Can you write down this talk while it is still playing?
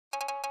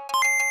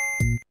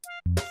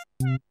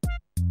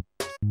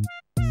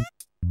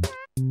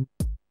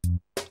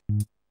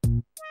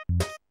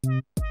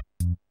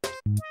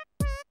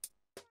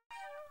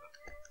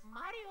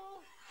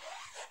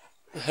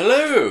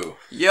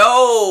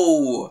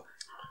Yo!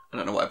 I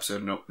don't know what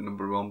episode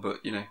number we're on, but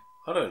you know.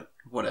 I don't.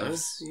 Whatever.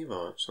 You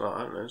might. It's like,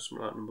 I don't know,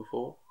 something like number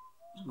 4.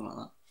 Something like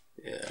that.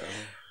 Yeah.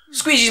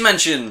 Squeegee's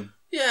Mansion!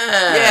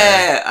 Yeah!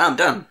 Yeah! I'm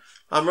Dan.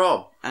 I'm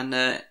Rob.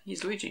 And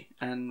he's Luigi.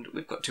 And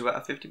we've got 2 out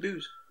of 50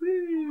 boos.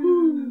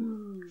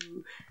 Woo!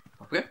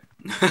 Off we go.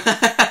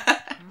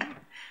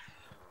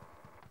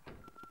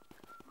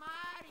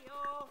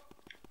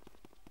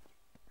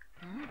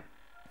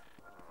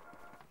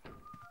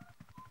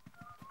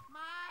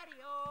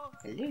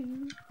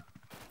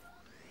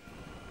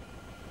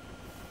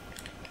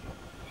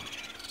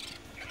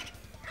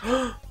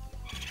 Hello.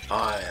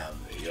 I am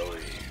the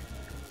Yowie.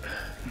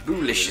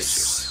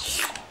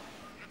 BOOtylicious. For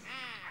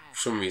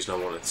some reason I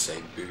wanted to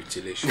say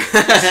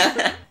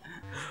BOOtylicious.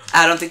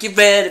 I don't think you're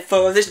ready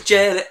for this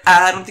jelly.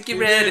 I don't think you're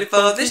ready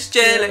for this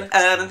jelly.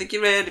 I don't think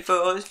you're ready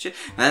for this jelly.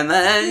 My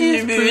mind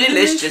is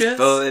BOOtylicious,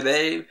 boy,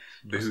 babe.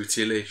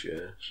 BOOtylicious. Do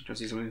you want to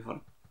see something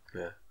fun?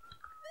 Yeah.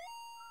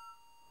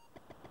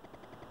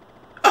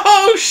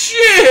 Oh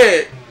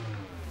shit!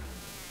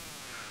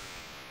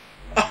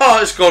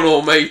 Oh, it's gone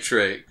all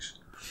Matrix.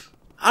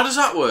 How does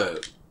that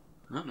work?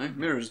 I don't know,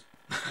 mirrors.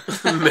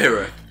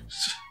 Mirrors.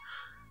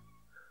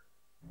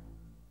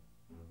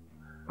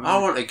 I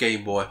want a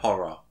Game Boy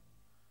horror.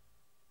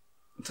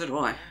 So do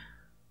I.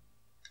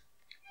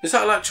 Is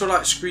that an actual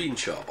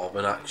screenshot of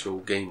an actual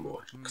Game Boy?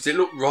 Because it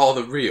looked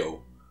rather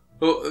real.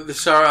 Look at the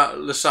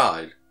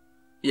side.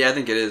 Yeah, I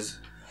think it is.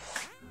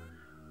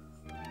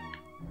 I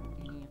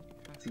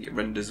think it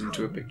renders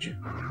into a picture.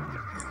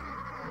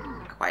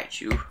 Quiet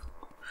you.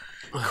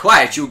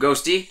 Quiet you,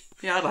 ghosty.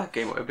 Yeah, I like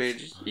Game Boy.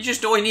 You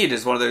just all you need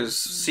is one of those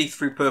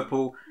see-through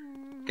purple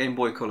Game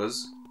Boy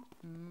colours.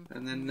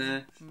 And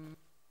then,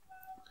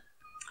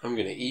 I'm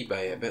going to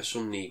eBay it. I bet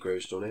some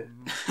Negro's done it.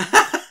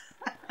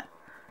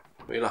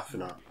 What are you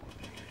laughing at?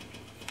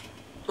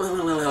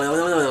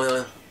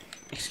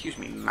 Excuse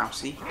me,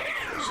 mousy.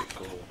 What's it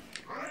called?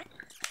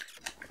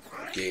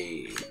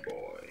 Game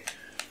Boy.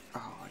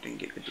 Oh, I didn't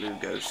get the blue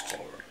ghost.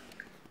 Horror.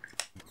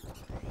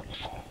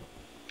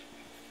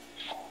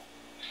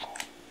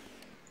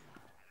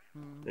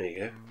 There you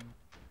go.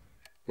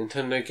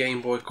 Nintendo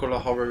Game Boy Color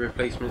Horror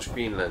Replacement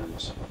Screen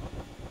Lens.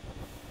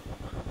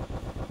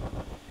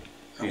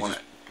 I want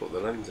it. Put the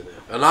lens in it.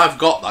 And I've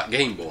got that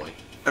Game Boy.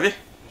 Have you?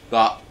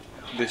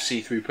 The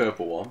see-through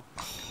purple one.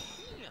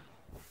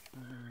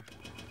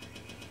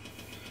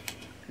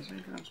 Is there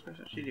anything I'm supposed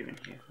to actually do in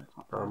here?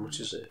 How much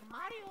is it?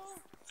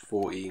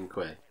 14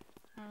 quid.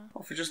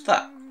 Oh, for just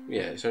that?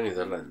 Yeah, it's only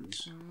the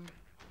lens.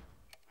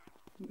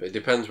 But it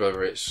depends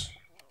whether it's...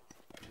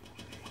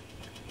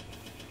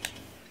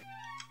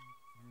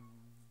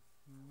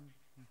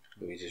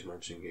 Luigi's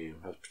Mansion game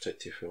has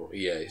protective film.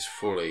 Yeah, it's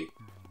fully...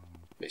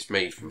 It's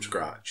made from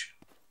scratch.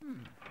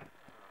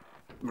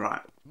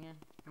 Right.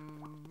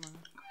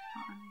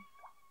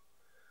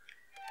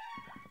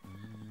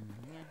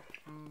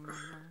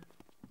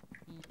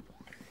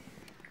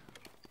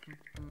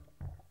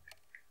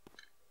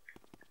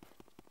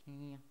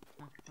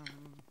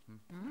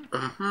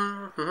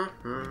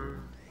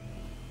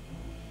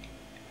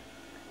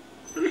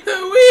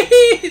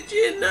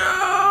 Luigi, no!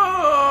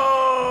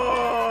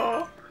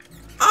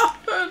 I've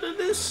heard of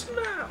this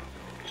now.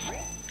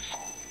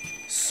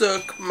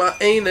 Suck my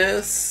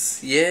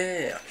anus,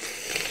 yeah.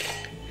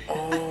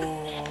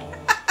 Oh.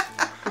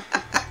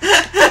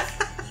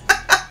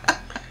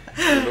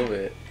 I love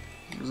it.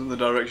 It wasn't the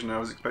direction I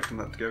was expecting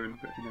that to go in,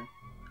 but you know.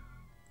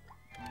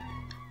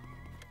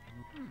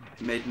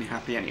 It made me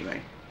happy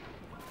anyway.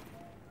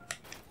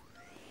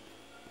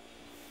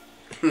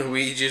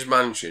 Luigi's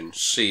Mansion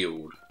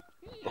sealed.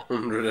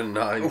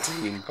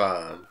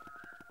 £119.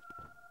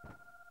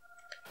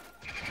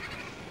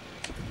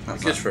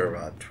 That's Just for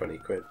around 20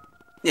 quid.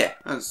 Yeah,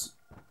 that's...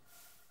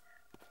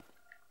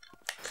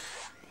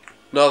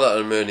 Now that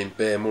I'm earning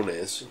bare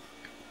monies,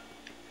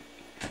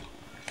 I'm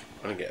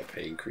going to get a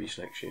pay increase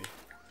next year.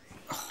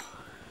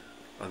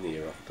 And the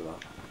year after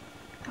that.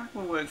 That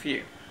will work for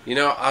you. You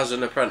know, as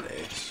an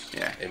apprentice,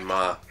 yeah, in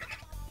my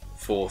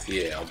 4th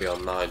year, I'll be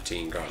on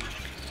 19 grand.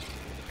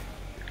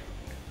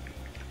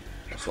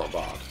 That's not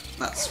bad.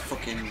 That's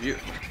fucking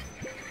beautiful.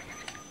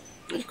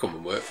 You come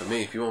and work for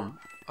me if you want.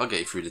 I'll get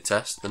you through the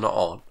test. They're not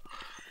on.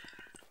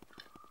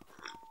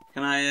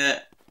 Can I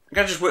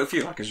just work for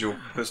you, like, as your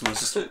personal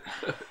assistant?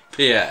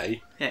 PA? Yeah.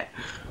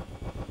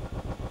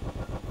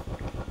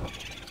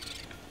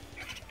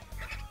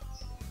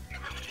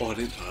 Oh, I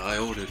didn't. I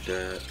ordered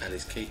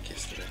Ellie's cake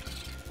yesterday.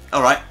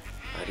 Alright.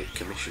 I had it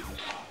commissioned.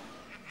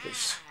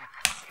 It's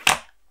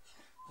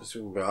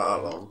been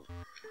about that long.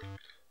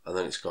 And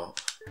then it's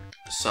got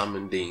Sam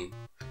and Dean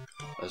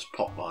as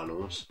pop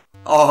vinyls.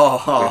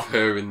 Oh. With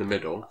her in the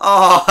middle.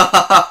 Oh.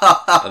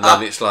 And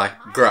then it's like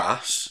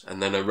grass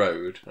and then a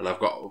road. And I've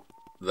got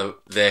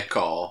their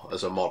car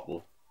as a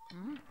model.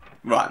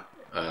 Right.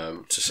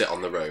 To sit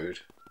on the road.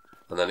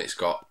 And then it's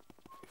got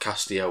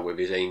Castiel with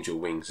his angel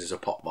wings as a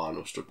pop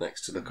vinyl stood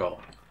next to the car.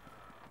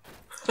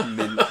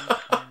 Mint.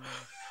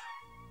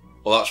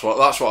 Well,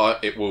 that's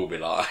what it will be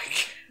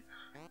like.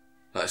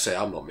 Like I say,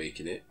 I'm not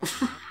making it.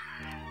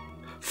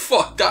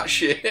 Fuck that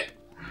shit.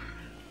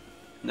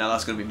 No,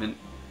 that's going to be mint.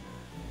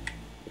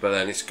 But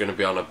then it's going to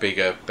be on a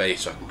bigger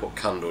base so I can put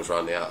candles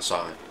around the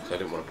outside. So I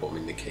didn't want to put them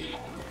in the key.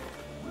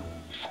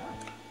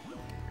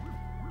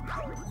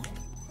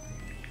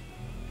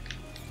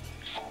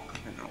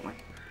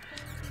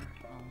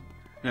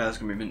 Yeah, that's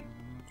going to be mint.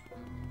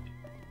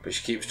 But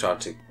she keeps trying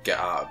to get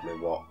out of me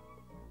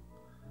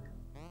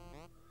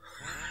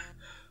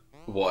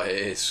what it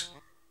is.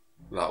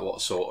 Like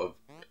what's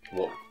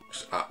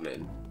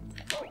happening.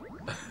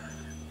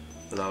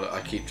 And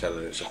I keep telling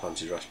her it's a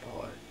fancy dress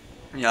party.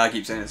 Yeah, I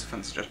keep saying it's a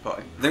fancy dress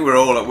party. I think we're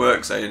all at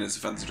work saying it's a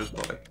fancy dress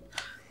party.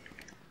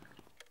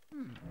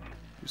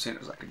 I'm saying it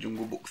was like a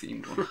Jungle Book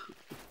themed one.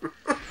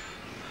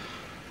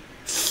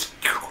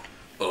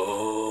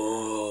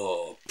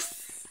 Oh.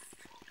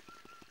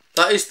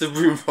 That is the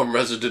room from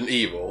Resident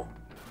Evil.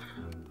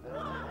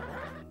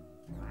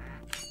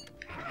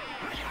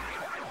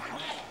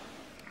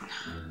 I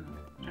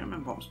don't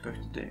remember what I'm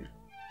supposed to do.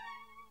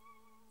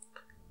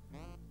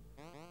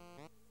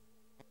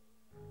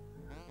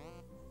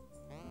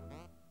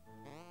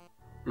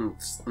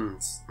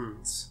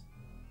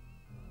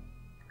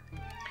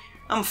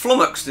 I'm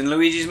flummoxed in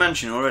Luigi's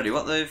mansion already.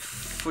 What the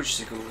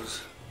fudgesicles?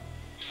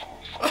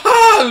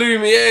 Ah,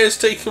 Lumiere has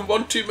taken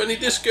one too many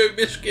disco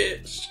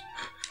biscuits.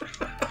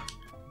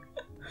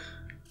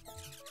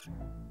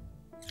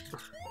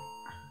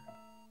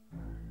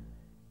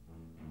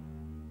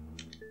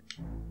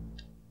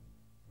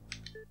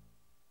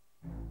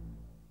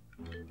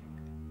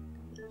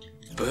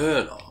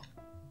 Burner.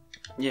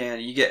 Yeah,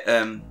 you get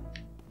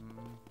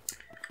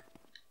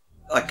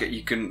like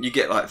you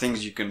get like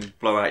things you can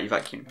blow out your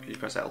vacuum. You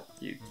press L,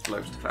 you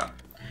blow stuff out.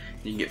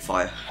 You can get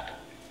fire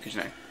because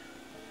you know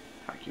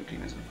vacuum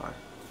cleaners and fire.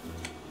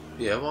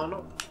 Yeah, why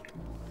not?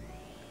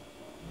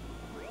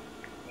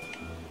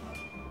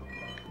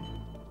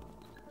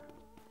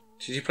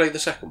 Did you play the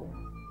second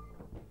one?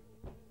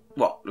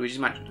 What, Luigi's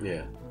Mansion?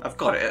 Yeah. I've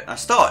got it. I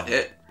started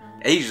it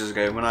ages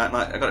ago when I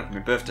got it for my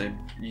birthday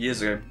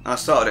years ago. And I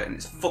started it and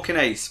it's fucking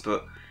ace,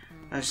 but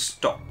I just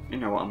stopped. You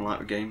know what I'm like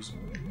with games.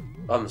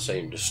 I'm the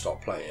same, just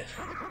stop playing.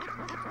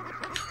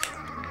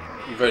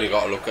 You've only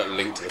got to look at a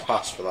Link to the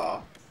Past for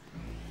that.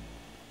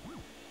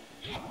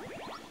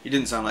 You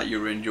didn't sound like you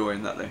were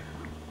enjoying that though.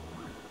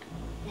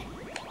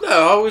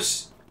 No,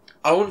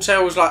 I wouldn't say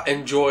I was like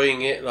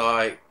enjoying it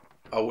like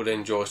I would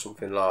enjoy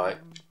something like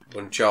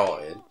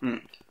Uncharted.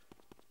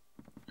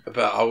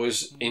 But I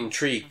was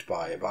intrigued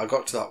by it. But I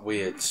got to that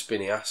weird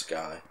spinny ass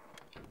guy.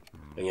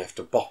 And you have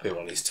to bop him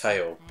on his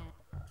tail.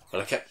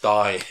 And I kept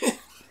dying.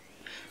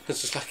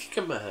 It's just like,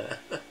 come on.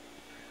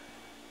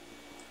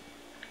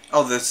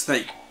 Oh, the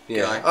snake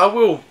Yeah, guy.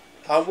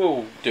 I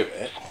will do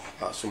it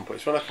at some point.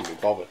 It's when I can be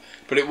bothered.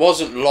 But it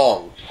wasn't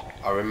long,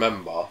 I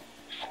remember.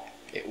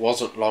 It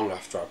wasn't long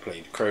after I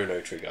played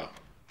Chrono Trigger.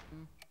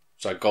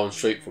 So I'd gone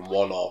straight from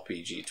one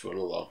RPG to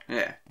another.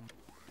 Yeah.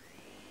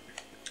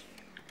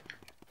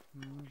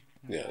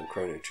 Yeah, and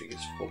Chrono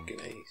Trigger's fucking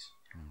ace.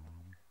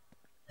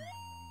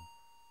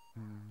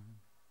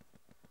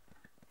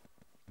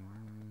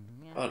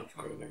 I love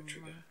Chrono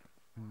Trigger.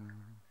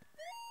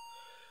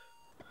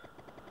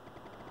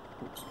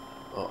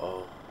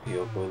 Uh-oh,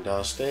 you're going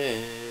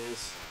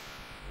downstairs.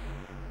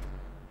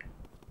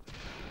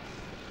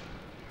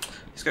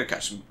 Let's go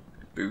catch some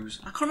booze.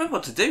 I can't remember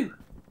what to do.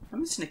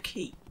 I'm missing a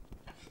key.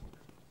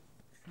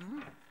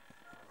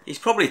 He's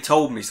probably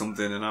told me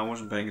something and I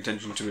wasn't paying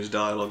attention to his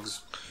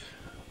dialogues.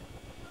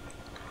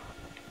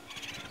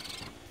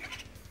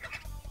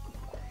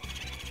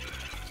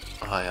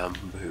 I am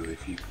Boo,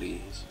 if you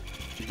please.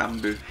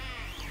 Bamboo.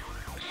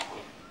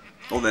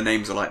 All their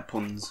names are like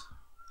puns.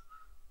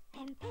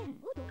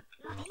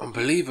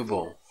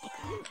 Unbelievable.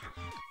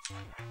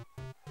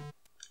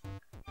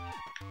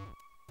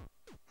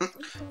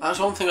 That's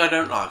one thing I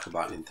don't like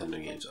about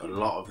Nintendo games. A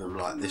lot of them,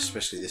 like this,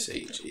 especially this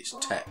age, it's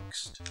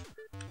text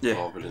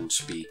rather than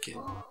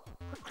speaking.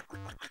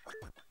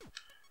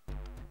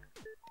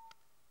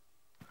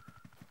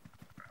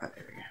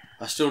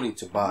 I still need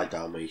to buy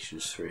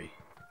Dalmatians 3.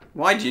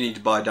 Why do you need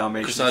to buy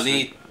Dalmatians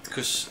 3?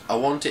 Because I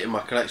want it in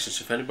my collection.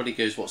 So if anybody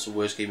goes, "What's the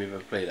worst game you've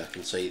ever played?" I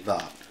can say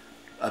that,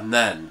 and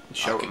then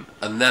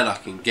I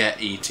can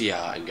get ET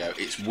out and go,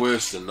 "It's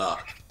worse than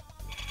that."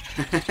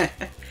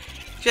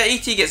 Yeah,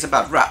 ET gets a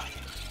bad rap.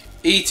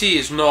 ET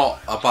is not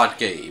a bad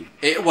game.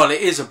 It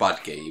is a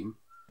bad game,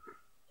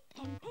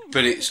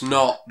 but it's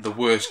not the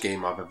worst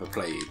game I've ever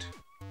played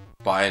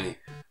by any.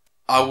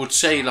 I would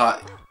say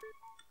like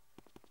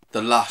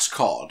The Last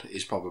COD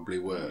is probably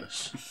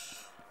worse.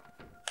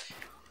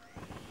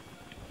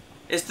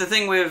 It's the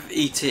thing with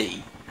ET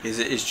is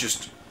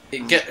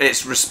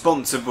it's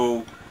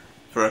responsible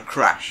for a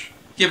crash.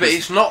 Yeah, but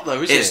it's not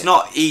though, is it? It's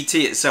not ET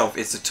itself.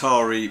 It's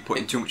Atari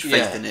putting too much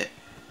faith in it,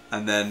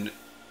 and then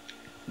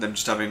them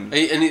just having.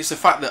 And it's the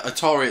fact that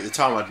Atari at the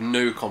time had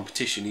no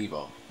competition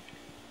either.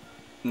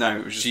 No,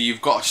 it was just... So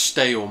you've got a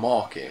stale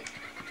market,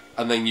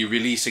 and then you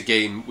release a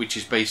game which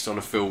is based on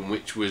a film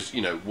which was,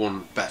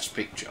 won Best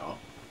Picture.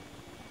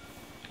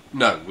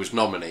 No, was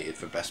nominated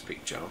for Best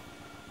Picture.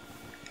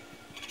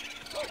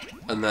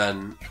 and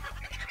then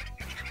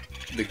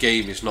the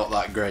game is not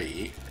that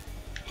great.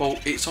 Well,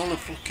 it's on a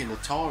fucking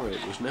Atari.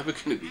 It was never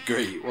going to be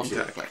great, was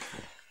it?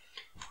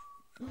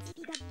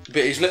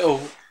 But his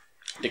little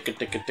and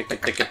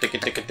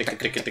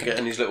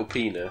his little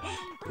penis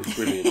is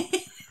brilliant.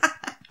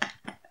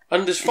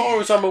 And as far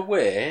as I'm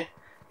aware,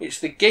 it's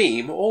the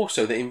game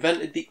also that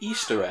invented the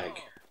Easter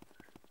egg.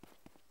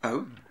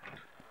 Oh.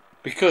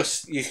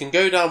 Because you can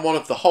go down one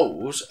of the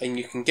holes and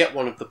you can get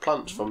one of the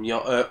plants from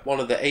one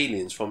of the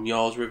aliens from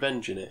Yar's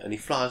Revenge in it, and he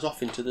flies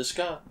off into the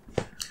sky.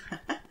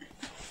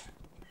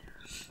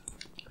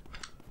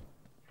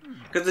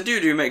 Because the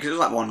dude who made it was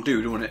like one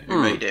dude, wasn't it,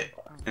 who made it,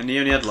 and he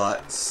only had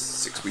like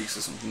 6 weeks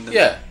or something. Didn't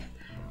Yeah,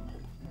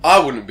 I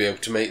wouldn't be able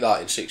to make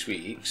that in 6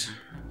 weeks.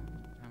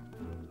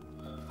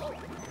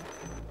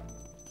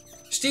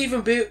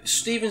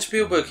 Steven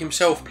Spielberg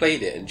himself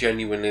played it and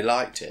genuinely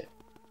liked it.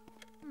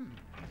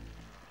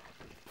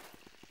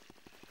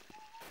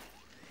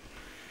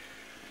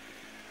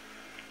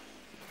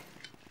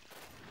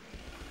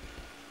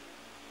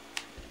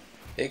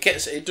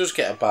 It does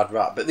get a bad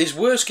rap, but there's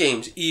worse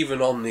games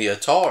even on the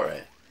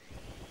Atari.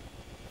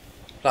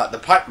 Like the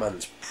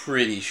Pac-Man's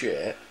pretty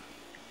shit.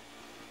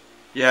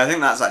 Yeah, I think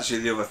that's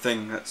actually the other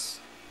thing that's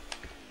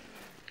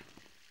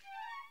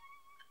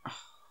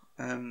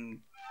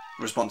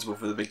responsible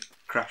for the big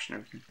crash and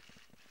everything.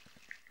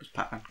 It was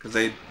Pac-Man, because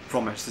they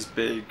promised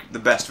the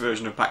best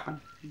version of Pac-Man.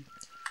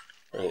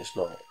 And it's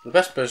not. The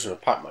best version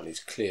of Pac-Man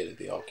is clearly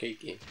the arcade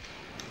game.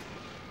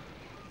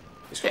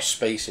 It's got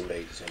Space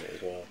Invaders in it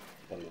as well.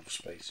 I love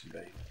Space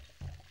Invaders.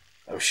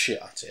 I'm shit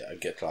at it. I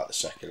get to like the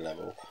second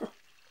level. Why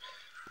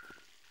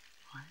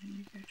don't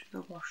you go to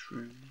the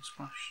washroom and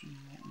splash some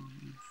water on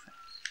your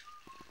face?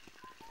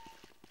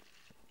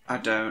 I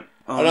don't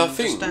And I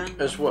understand. think,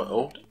 as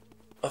well,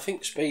 I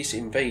think Space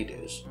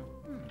Invaders...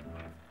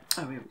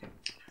 Oh, here we go.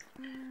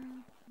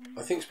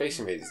 I think Space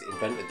Invaders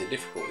invented the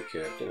difficulty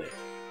curve, didn't it?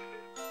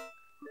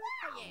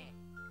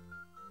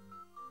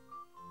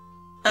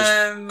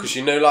 Because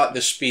you know, like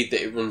the speed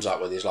that it runs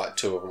at when there's like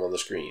two of them on the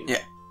screen.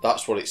 Yeah.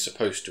 That's what it's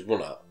supposed to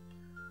run at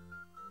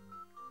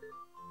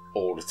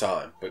all the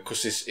time. But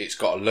because it's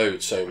got to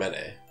load so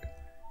many,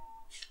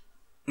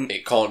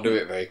 it can't do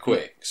it very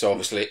quick. So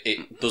obviously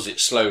it does it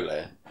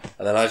slowly,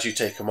 and then as you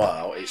take them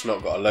out, it's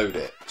not got to load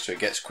it, so it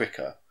gets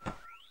quicker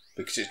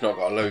because it's not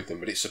got to load them.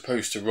 But it's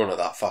supposed to run at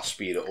that fast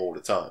speed at all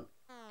the time.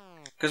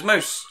 Because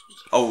most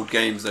old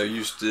games though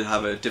used to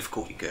have a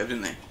difficulty curve,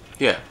 didn't they?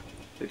 Yeah.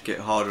 They'd get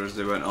harder as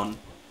they went on.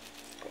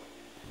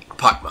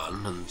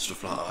 Pac-Man and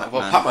stuff like that.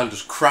 Well, Pac-Man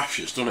just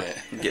crashes, doesn't it?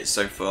 It gets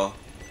so far.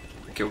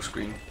 The kill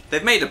screen.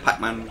 They've made a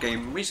Pac-Man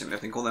game recently, I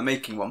think, or they're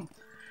making one.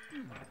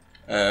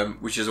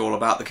 Which is all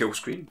about the kill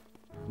screen.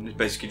 And it's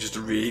basically just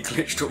a really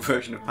glitched up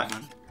version of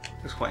Pac-Man.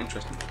 It's quite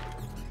interesting.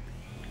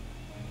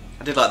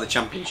 I did like the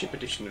Championship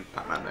edition of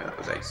Pac-Man though, that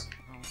was ace.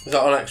 Is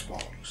that on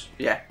Xbox?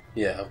 Yeah.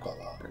 Yeah, I've got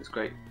that. It's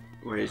great.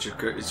 Where it's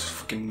just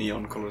fucking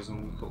neon colours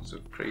and all sorts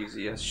of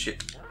crazy ass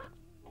shit.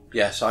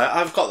 Yes,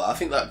 I've got that. I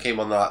think that came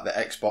on the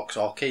Xbox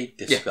arcade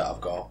disc that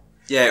I've got.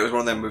 Yeah, it was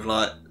one of them with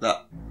like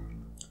that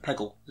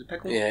Peggle. Is it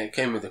Peggle? Yeah, it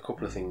came with a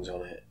couple of things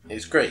on it.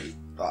 It's great,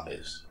 that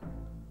is.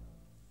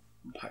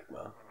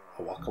 Pac-Man.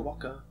 A Waka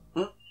Waka.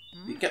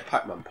 You get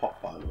Pac-Man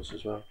pop vinyls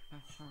as well.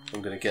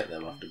 I'm going to get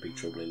them after Big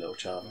Trouble in Little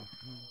China.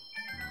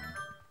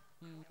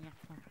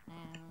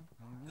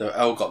 Though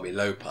Elle got me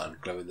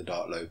Lopan,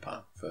 glow-in-the-dark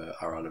Lopan, for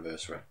our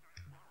anniversary.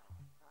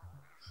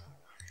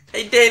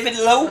 Hey, David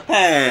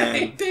Lopan!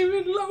 Hey,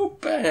 David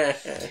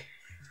Lopan!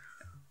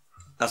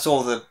 That's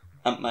all the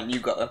Ant-Man you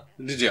got there.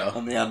 Did you?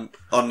 On the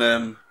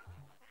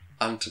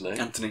Anthony.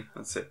 Anthony,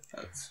 that's it.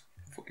 That's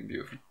fucking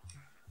beautiful.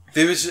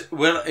 There was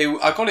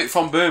I got it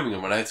from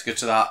Birmingham when I had to go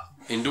to that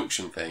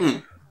induction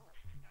thing.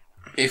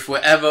 If we're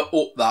ever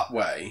up that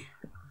way,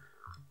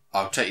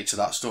 I'll take you to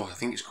that store. I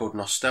think it's called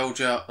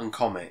Nostalgia and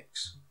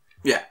Comics.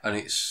 Yeah. And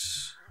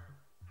it's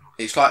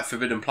like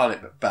Forbidden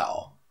Planet but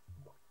better.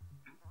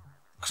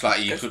 Because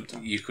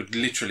like you could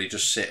literally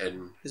just sit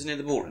and... Isn't it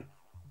the ballroom?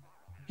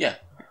 Yeah.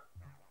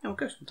 Oh,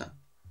 go sometime.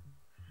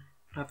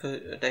 Have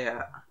a day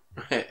out.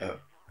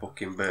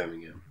 Fucking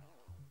Birmingham.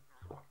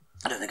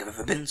 I don't think I've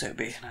ever been, so it'd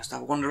be nice to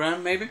have a wander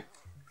around, maybe.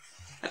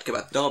 I'd go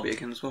back to Derby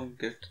again as well.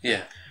 Good.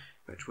 Yeah.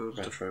 Retro World.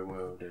 Retro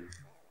World and...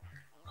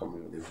 I can't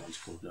remember what the other one's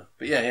called now.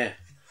 But yeah.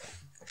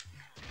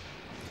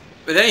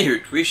 But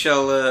anywho, we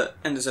shall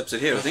end this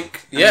episode here, I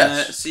think.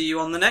 Yes. And, see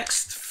you on the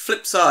next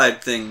flip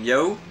side thing,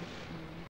 yo.